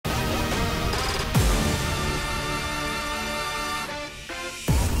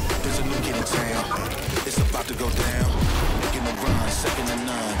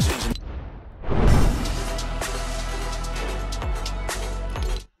changing.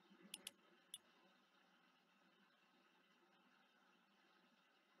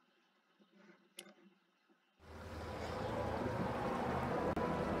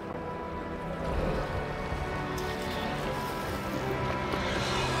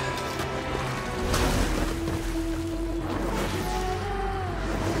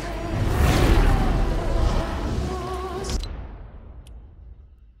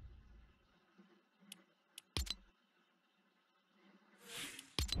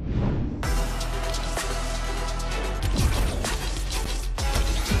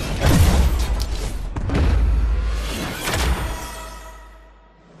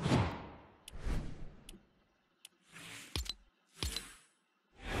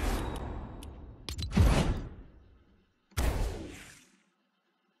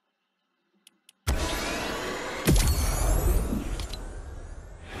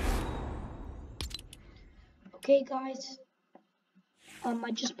 Okay guys,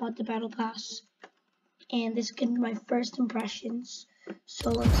 I just bought the battle pass and this is gonna be my first impressions. So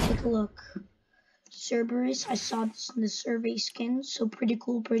let's take a look. Cerberus, I saw this in the survey skin, so pretty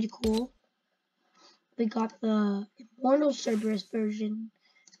cool, pretty cool. We got the Immortal Cerberus version,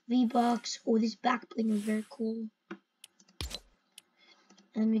 V-Bucks. Oh, this back bling is very cool.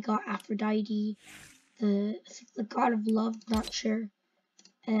 And we got Aphrodite, the god of love, not sure,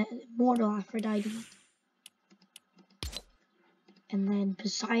 and Immortal Aphrodite. And then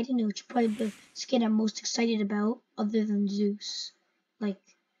Poseidon, which is probably the skin I'm most excited about, other than Zeus.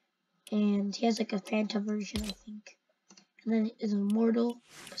 And he has like a Fanta version, I think. And then is Immortal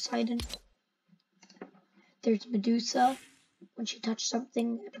Poseidon. There's Medusa. When she touches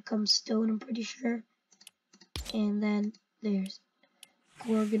something, it becomes stone, I'm pretty sure. And then there's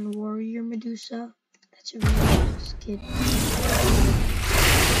Gorgon Warrior Medusa. That's a really cool skin.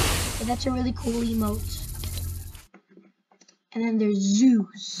 And that's a really cool emote. And then there's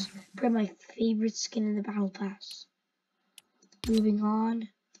Zeus, probably my favorite skin in the Battle Pass. Moving on,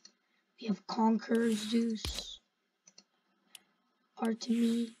 we have Conqueror Zeus,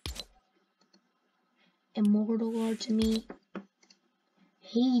 Artemis, Immortal Artemis,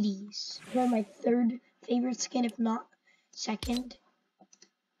 Hades, probably my third favorite skin, if not second.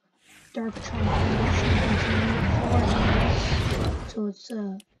 Dark Transformation, so it's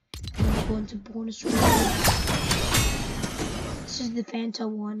gonna go into bonus rounds. This is the Fanta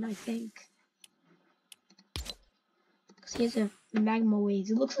one, I think. Because he has a magma waves.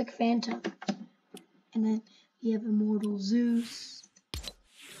 It looks like Fanta. And then we have Immortal Zeus,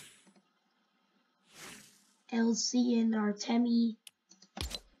 Elsie and Artemis,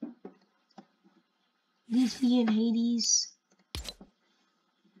 Leafy and Hades,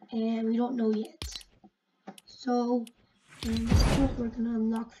 and we don't know yet. So, in this point, we're gonna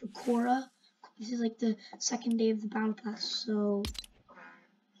unlock for Korra. This is like the second day of the Battle Pass, so,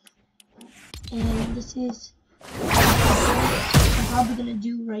 and this is what I'm probably gonna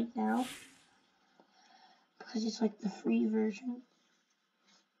do right now, because it's like the free version,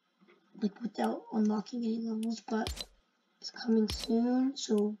 like without unlocking any levels, but it's coming soon,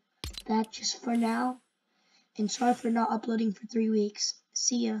 so that's just for now. And sorry for not uploading for 3 weeks.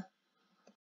 See ya.